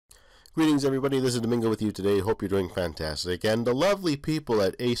Greetings everybody, this is Domingo with you today. Hope you're doing fantastic. And the lovely people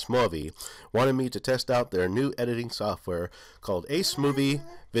at AceMovi wanted me to test out their new editing software called AceMovi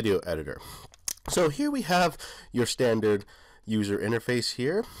Video Editor. So here we have your standard user interface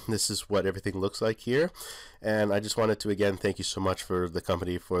here. This is what everything looks like here. And I just wanted to again thank you so much for the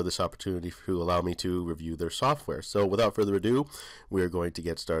company for this opportunity to allow me to review their software. So without further ado, we're going to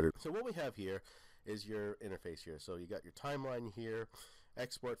get started. So what we have here is your interface here. So you got your timeline here,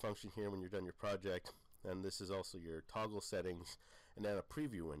 export function here when you're done your project, and this is also your toggle settings, and then a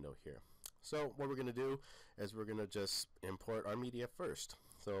preview window here. So what we're going to do is we're going to just import our media first.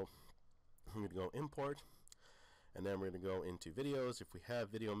 So I'm going to go import, and then we're going to go into videos if we have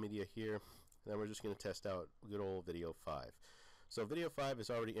video media here, and then we're just going to test out good old video 5. So video 5 is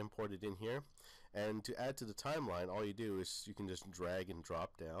already imported in here, and to add to the timeline, all you do is you can just drag and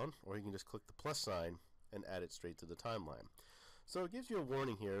drop down, or you can just click the plus sign and add it straight to the timeline. So it gives you a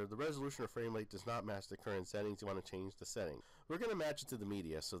warning here. The resolution or frame rate does not match the current settings. You want to change the setting. We're going to match it to the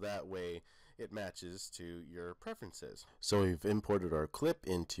media, so that way it matches to your preferences. So we've imported our clip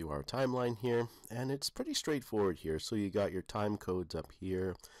into our timeline here, and it's pretty straightforward here. So you got your time codes up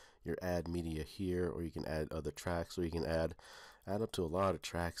here, your add media here, or you can add other tracks, or you can add up to a lot of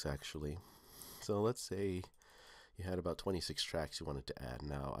tracks actually. So let's say you had about 26 tracks you wanted to add.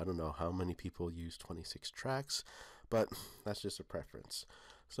 Now I don't know how many people use 26 tracks, but that's just a preference.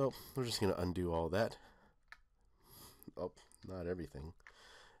 So we're just going to undo all that. Oh, not everything.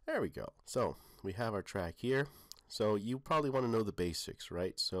 There we go. So we have our track here. So you probably want to know the basics,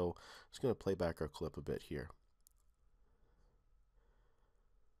 right? So I'm just going to play back our clip a bit here.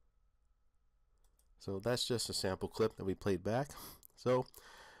 So that's just a sample clip that we played back. So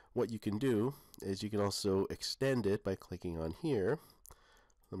what you can do is you can also extend it by clicking on here.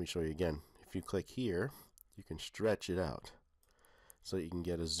 Let me show you again. If you click here, you can stretch it out so you can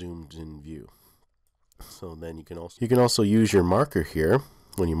get a zoomed in view. So then you can also use your marker here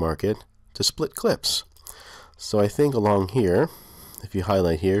when you mark it to split clips. So I think along here, if you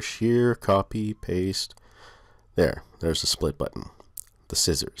highlight here, shear, copy, paste, there's the split button, the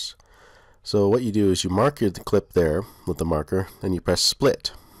scissors. So what you do is you mark the clip there with the marker, and you press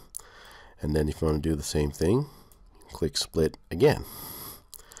split. And then if you want to do the same thing, click split again.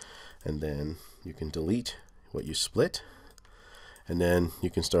 And then you can delete what you split. And then you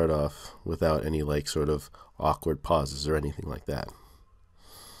can start off without any like sort of awkward pauses or anything like that.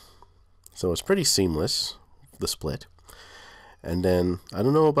 So it's pretty seamless, the split. And then I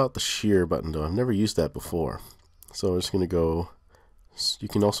don't know about the shear button though. I've never used that before. So we're just going to go. You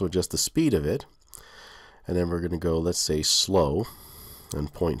can also adjust the speed of it, and then we're going to go, let's say, slow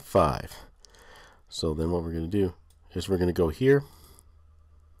and 0.5. So then what we're going to do is we're going to go here.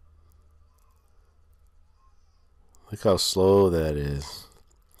 Look how slow that is.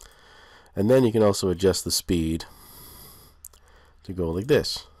 And then you can also adjust the speed to go like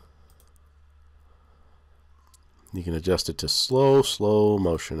this. You can adjust it to slow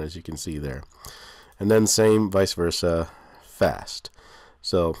motion, as you can see there. And then same vice versa, fast.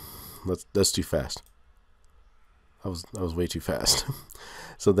 So that's too fast. I was way too fast.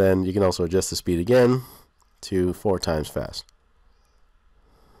 So then you can also adjust the speed again to 4 times fast.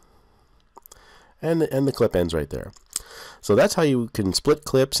 And the clip ends right there. So that's how you can split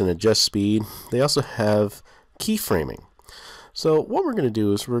clips and adjust speed. They also have keyframing. So what we're going to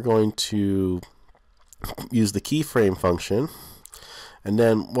do is we're going to use the keyframe function, and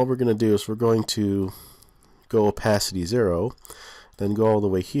then what we're going to do is we're going to go opacity 0, then go all the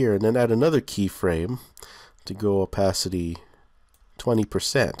way here, and then add another keyframe to go opacity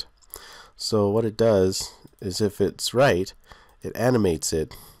 20%. So what it does is if it's right, it animates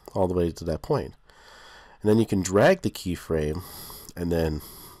it all the way to that point. And then you can drag the keyframe and then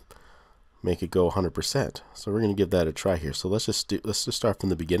make it go 100%. So we're going to give that a try here. So let's just start from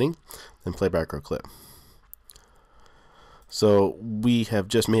the beginning and play back our clip. So we have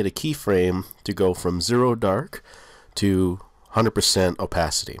just made a keyframe to go from 0 dark to 100%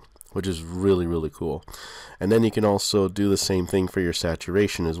 opacity, which is really cool. And then you can also do the same thing for your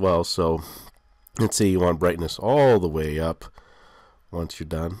saturation as well. So let's say you want brightness all the way up. Once you're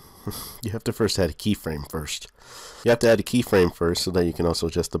done, you have to first add a keyframe first. You have to add a keyframe first so that you can also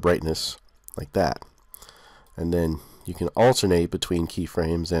adjust the brightness like that. And then you can alternate between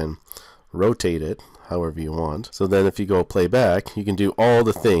keyframes and rotate it however you want. So then if you go play back, you can do all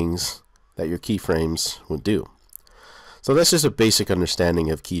the things that your keyframes would do. So that's just a basic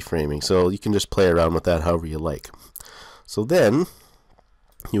understanding of keyframing. So you can just play around with that however you like. So then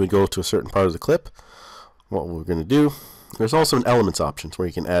you would go to a certain part of the clip. What we're going to do, there's also an elements options where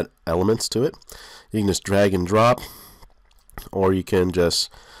you can add elements to it. You can just drag and drop, or you can just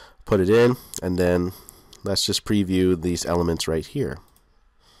put it in, and then let's just preview these elements right here.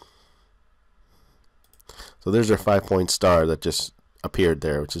 So there's our 5-point star that just appeared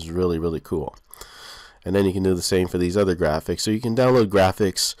there, which is really, really cool. And then you can do the same for these other graphics. So you can download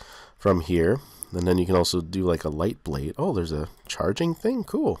graphics from here, and then you can also do like a light blade. Oh, there's a charging thing?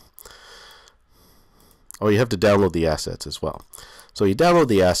 Cool. Oh, you have to download the assets as well. So you download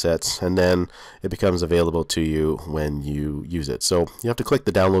the assets, and then it becomes available to you when you use it. So you have to click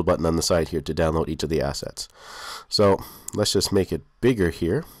the download button on the side here to download each of the assets. So let's just make it bigger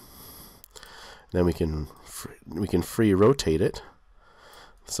here. Then we can free rotate it.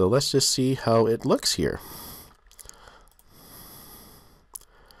 So let's just see how it looks here.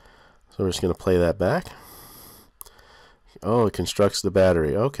 So we're just going to play that back. Oh, it constructs the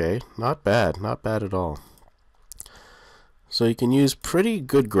battery. Okay, not bad at all. So you can use pretty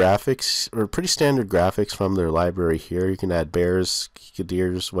good graphics, or pretty standard graphics from their library here. You can add bears,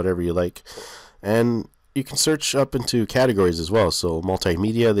 deers, whatever you like. And you can search up into categories as well. So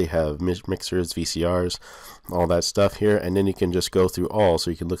multimedia, they have mixers, VCRs, all that stuff here. And then you can just go through all, so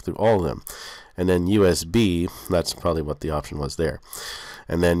you can look through all of them. And then USB, that's probably what the option was there.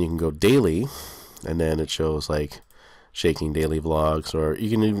 And then you can go daily, and then it shows like shaking daily vlogs, or you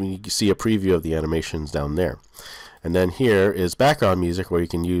can even see a preview of the animations down there. And then here is background music, where you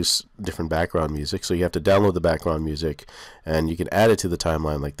can use different background music. So you have to download the background music, and you can add it to the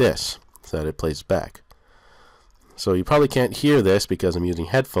timeline like this, so that it plays back. So you probably can't hear this because I'm using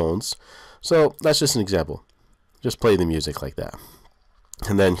headphones. So that's just an example. Just play the music like that.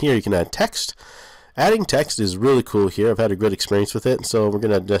 And then here you can add text. Adding text is really cool here. I've had a good experience with it. So we're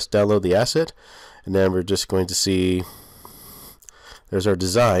going to just download the asset, and then we're just going to see, there's our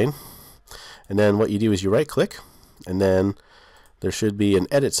design. And then what you do is you right click, and then there should be an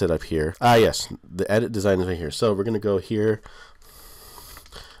edit set up here. Ah, yes, the edit design is right here. So we're going to go here,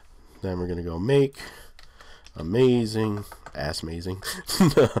 then we're going to go make amazing, AceMovi.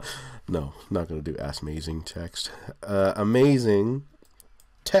 No, not going to do AceMovi text. Amazing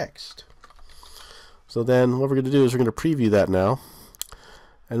text. So then what we're going to do is we're going to preview that now.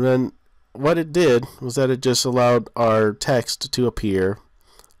 And then what it did was that it just allowed our text to appear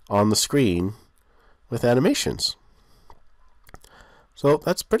on the screen with animations. So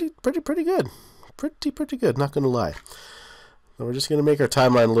that's pretty good. Pretty good, not going to lie. So we're just going to make our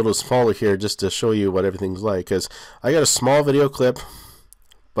timeline a little smaller here just to show you what everything's like, because I got a small video clip,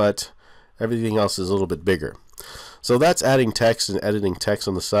 but everything else is a little bit bigger. So that's adding text and editing text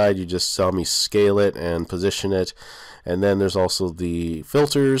on the side. You just saw me scale it and position it. And then there's also the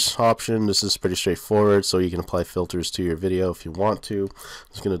filters option. This is pretty straightforward, so you can apply filters to your video if you want to.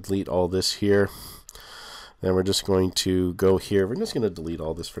 I'm just going to delete all this here. Then we're just going to go here. We're just going to delete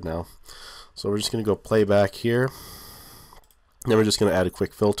all this for now. So we're just going to go playback here. Then we're just going to add a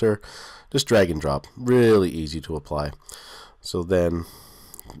quick filter. Just drag and drop. Really easy to apply. So then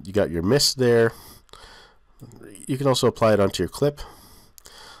you got your mist there. You can also apply it onto your clip.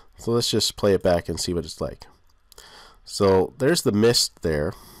 So let's just play it back and see what it's like. So there's the mist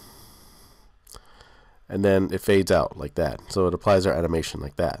there. And then it fades out like that. So it applies our animation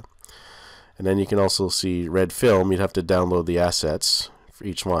like that. And then you can also see red film. You'd have to download the assets for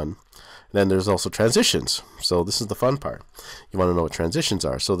each one. And then there's also transitions. So this is the fun part. You want to know what transitions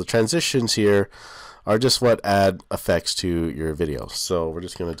are. So the transitions here are just what add effects to your video. So we're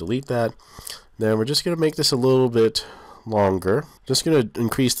just going to delete that. Then we're just going to make this a little bit longer. Just going to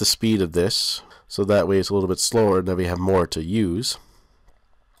increase the speed of this, so that way it's a little bit slower and then we have more to use.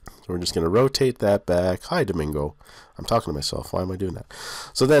 So we're just going to rotate that back. Hi, Domingo. I'm talking to myself. Why am I doing that?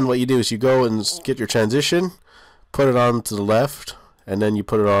 So then what you do is you go and get your transition, put it on to the left, and then you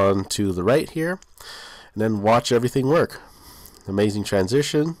put it on to the right here, and then watch everything work. Amazing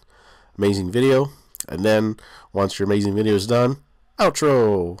transition, amazing video, and then once your amazing video is done,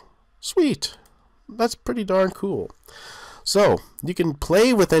 outro. Sweet. That's pretty darn cool. So you can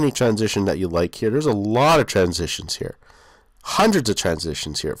play with any transition that you like here. There's a lot of transitions here. Hundreds of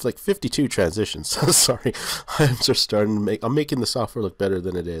transitions here. It's like 52 transitions. Sorry, I'm just starting to I'm making the software look better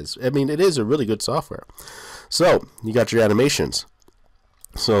than it is. I mean, it is a really good software. So you got your animations.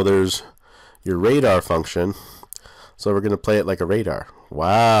 So there's your radar function. So we're going to play it like a radar.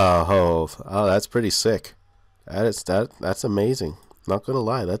 Wow. Oh, that's pretty sick. That's amazing. Not going to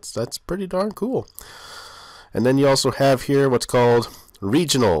lie. That's pretty darn cool. And then you also have here what's called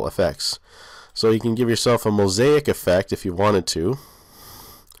regional effects. So you can give yourself a mosaic effect if you wanted to.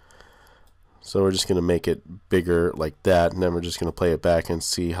 So we're just going to make it bigger like that, and then we're just going to play it back and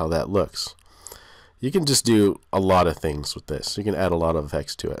see how that looks. You can just do a lot of things with this. You can add a lot of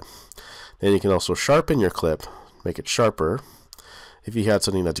effects to it. Then you can also sharpen your clip, make it sharper. if you had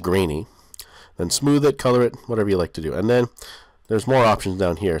something that's grainy. Then smooth it, color it, whatever you like to do. And then there's more options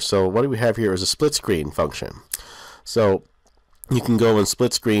down here. So what we have here is a split screen function. So you can go and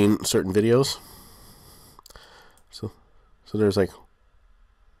split screen certain videos. So there's like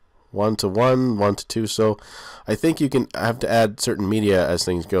 1 to 1, 1 to 2. So I think you can have to add certain media as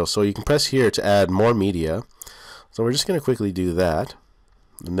things go. So you can press here to add more media. So we're just going to quickly do that.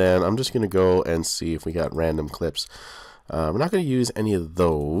 And then I'm just going to go and see if we got random clips. We're not going to use any of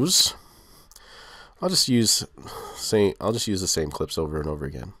those. I'll just use the same clips over and over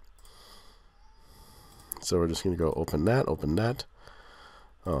again. So we're just going to go open that, open that.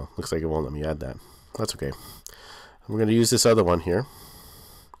 Oh, looks like it won't let me add that. That's okay. We're going to use this other one here.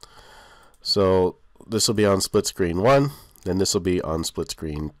 So this will be on split screen 1, then this will be on split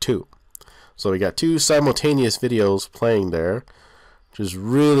screen 2. So we got 2 simultaneous videos playing there, which is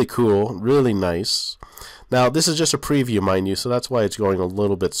really cool, really nice. Now this is just a preview, mind you, so that's why it's going a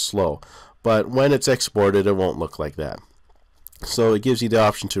little bit slow. But when it's exported, it won't look like that. So it gives you the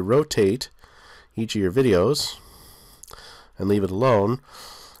option to rotate each of your videos and leave it alone.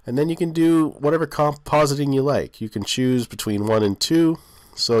 And then you can do whatever compositing you like. You can choose between 1 and 2.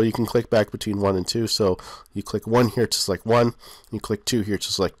 So you can click back between 1 and 2. So you click 1 here to select 1. You click 2 here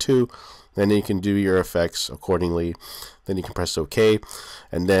to select 2. And then you can do your effects accordingly. Then you can press OK.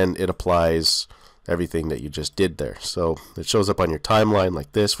 And then it applies everything that you just did there. So it shows up on your timeline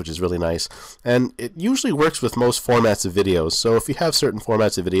like this, which is really nice. And it usually works with most formats of videos. So if you have certain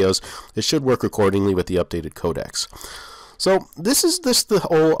formats of videos, it should work accordingly with the updated codecs. So this is the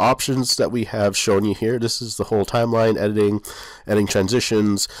whole options that we have shown you here. This is the whole timeline, editing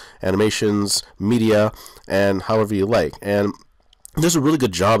transitions, animations, media, and however you like. And there's a really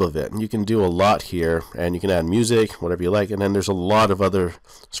good job of it. You can do a lot here, and you can add music, whatever you like, and then there's a lot of other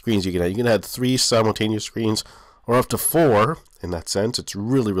screens you can add. You can add 3 simultaneous screens, or up to 4 in that sense. It's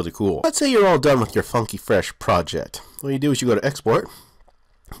really, really cool. Let's say you're all done with your funky fresh project. What you do is you go to export,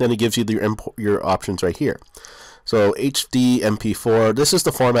 then it gives you your options right here. So HD, MP4, this is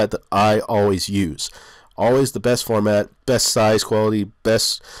the format that I always use. Always the best format, best size, quality,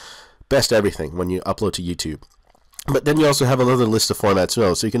 best everything when you upload to YouTube. But then you also have another list of formats.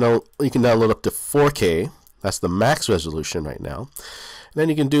 So you can download up to 4K. That's the max resolution right now. And then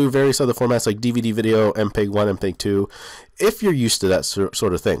you can do various other formats like DVD video, MPEG-1, MPEG-2, if you're used to that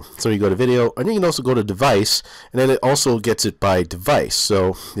sort of thing. So you go to video, and you can also go to device, and then it also gets it by device.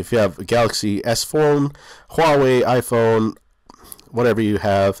 So if you have a Galaxy S phone, Huawei, iPhone, whatever you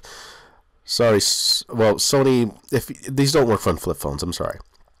have, sorry, well, Sony, these don't work on flip phones, I'm sorry.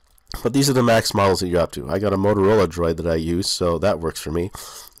 But these are the max models that you're up to. I got a Motorola Droid that I use, so that works for me.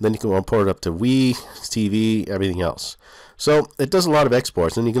 Then you can import it up to Wii, TV, everything else. So it does a lot of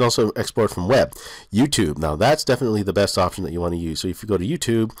exports, and you can also export from web. YouTube, now that's definitely the best option that you want to use. So if you go to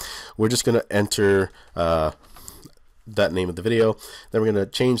YouTube, we're just going to enter that name of the video. Then we're going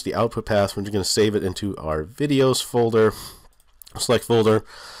to change the output path. We're just going to save it into our videos folder, select folder,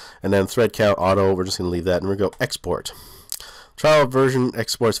 and then thread count auto. We're just going to leave that, and we're going to go export. Trial version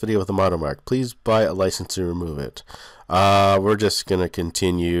exports video with a watermark. Please buy a license to remove it. We're just going to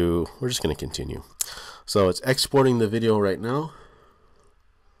continue. So it's exporting the video right now.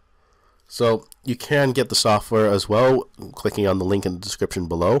 So you can get the software as well, clicking on the link in the description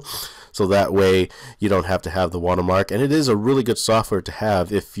below. So that way you don't have to have the watermark. And it is a really good software to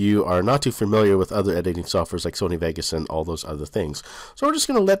have if you are not too familiar with other editing softwares like Sony Vegas and all those other things. So we're just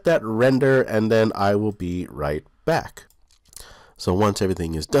going to let that render, and then I will be right back. So once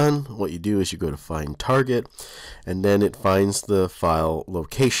everything is done, what you do is you go to find target, and then it finds the file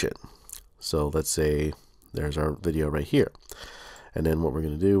location. So let's say there's our video right here. And then what we're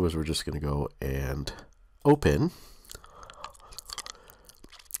going to do is we're just going to go and open.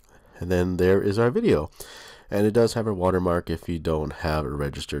 And then there is our video. And it does have a watermark if you don't have a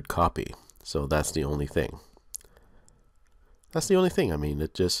registered copy. So that's the only thing. That's the only thing. I mean,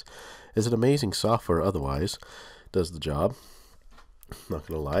 it just is an amazing software otherwise. It does the job. Not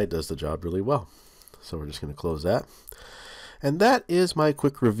going to lie, it does the job really well. So we're just going to close that. And that is my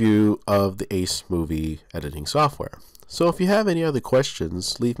quick review of the AceMovi editing software. So if you have any other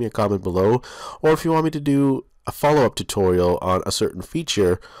questions, leave me a comment below. Or if you want me to do a follow-up tutorial on a certain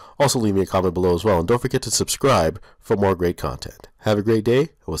feature, also leave me a comment below as well. And don't forget to subscribe for more great content. Have a great day, and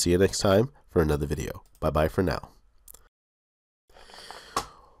we'll see you next time for another video. Bye-bye for now.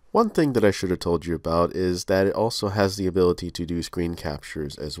 One thing that I should have told you about is that it also has the ability to do screen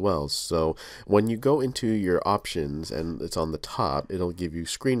captures as well. So when you go into your options and it's on the top, it'll give you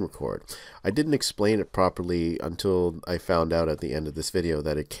screen record. I didn't explain it properly until I found out at the end of this video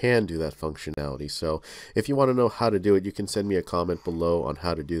that it can do that functionality. So if you want to know how to do it, you can send me a comment below on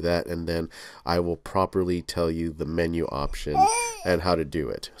how to do that, and then I will properly tell you the menu option and how to do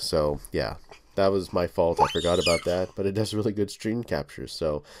it. So yeah. That was my fault. I forgot about that, but it does really good screen captures.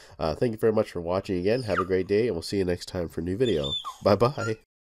 So thank you very much for watching again. Have a great day, and we'll see you next time for a new video. Bye-bye.